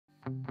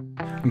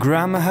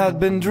Grandma had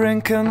been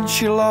drinking,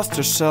 she lost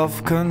her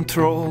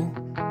self-control.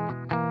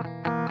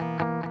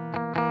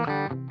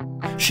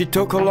 She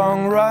took a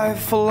long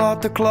rifle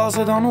out the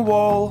closet on a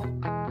wall.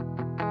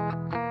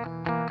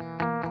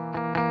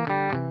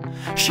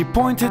 She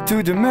pointed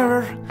to the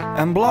mirror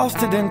and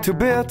blasted into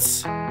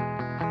bits,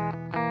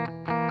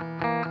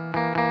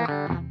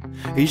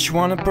 each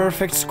one a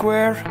perfect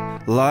square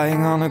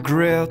lying on a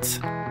grid.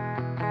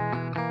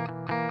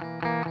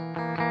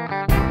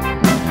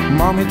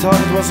 Mommy thought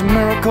it was a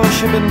miracle,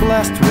 she'd been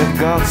blessed with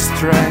God's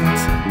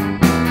strength.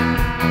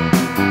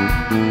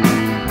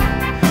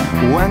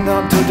 Went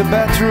down to the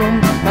bedroom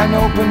and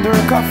opened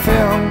her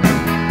coffin.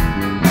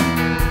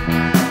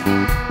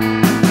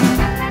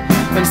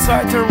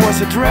 Inside her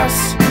was a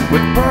dress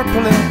with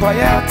purple ink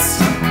paillettes.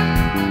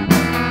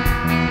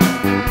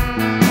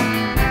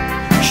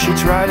 She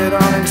tried it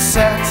on and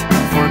said,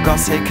 for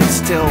God's sake it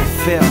still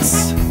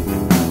fits.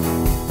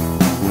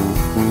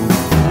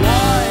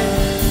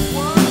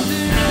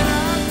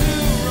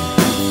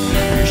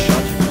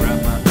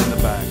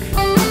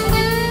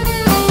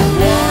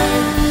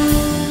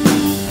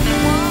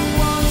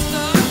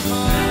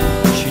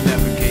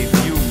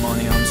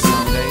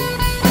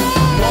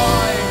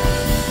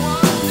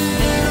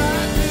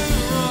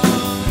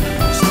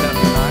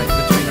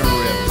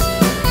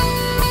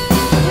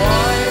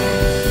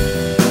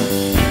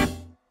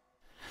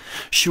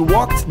 She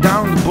walked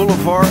down the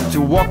boulevard to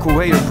walk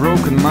away her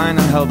broken mind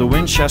and held a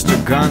Winchester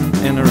gun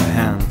in her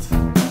hand.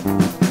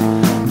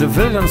 The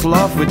villains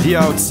laughed with the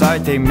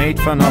outside, they made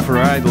fun of her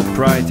idle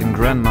pride, and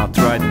Grandma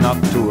tried not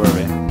to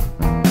worry.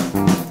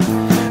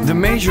 The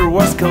major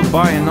was killed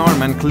by an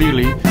arm, and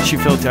clearly she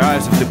felt the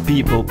eyes of the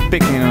people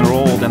picking her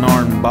old and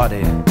armed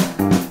body.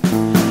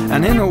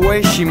 And in a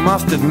way she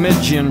must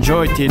admit she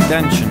enjoyed the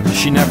attention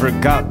she never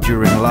got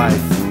during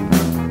life.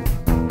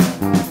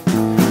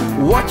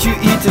 What you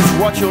eat is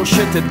what you'll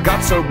shit, it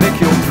got so big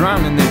you'll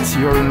drown in it.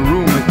 You're in a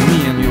room with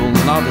me and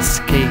you'll not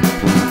escape.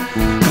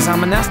 Cause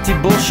I'm a nasty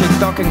bullshit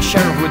talking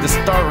sheriff with a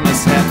star on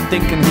his head,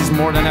 thinking he's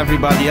more than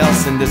everybody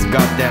else in this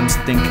goddamn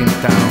stinking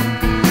town.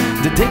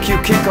 The dick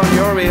you kick on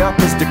your way up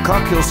is the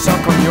cock you'll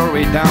suck on your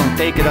way down.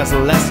 Take it as a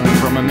lesson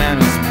from a man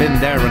who's been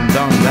there and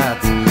done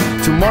that.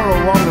 Tomorrow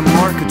on the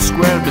market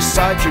square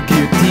beside your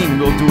guillotine,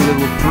 we'll do a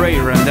little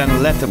prayer and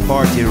then let the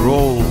party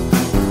roll.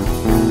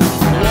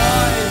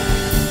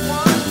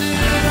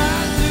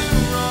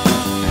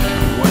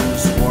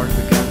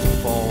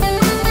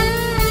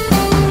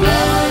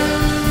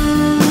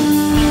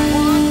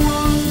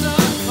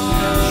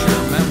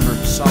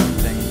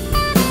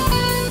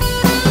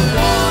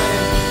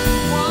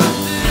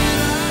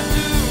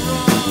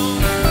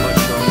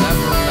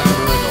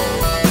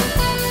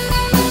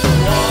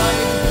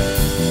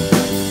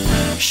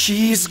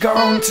 She's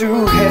gone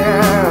to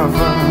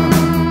heaven.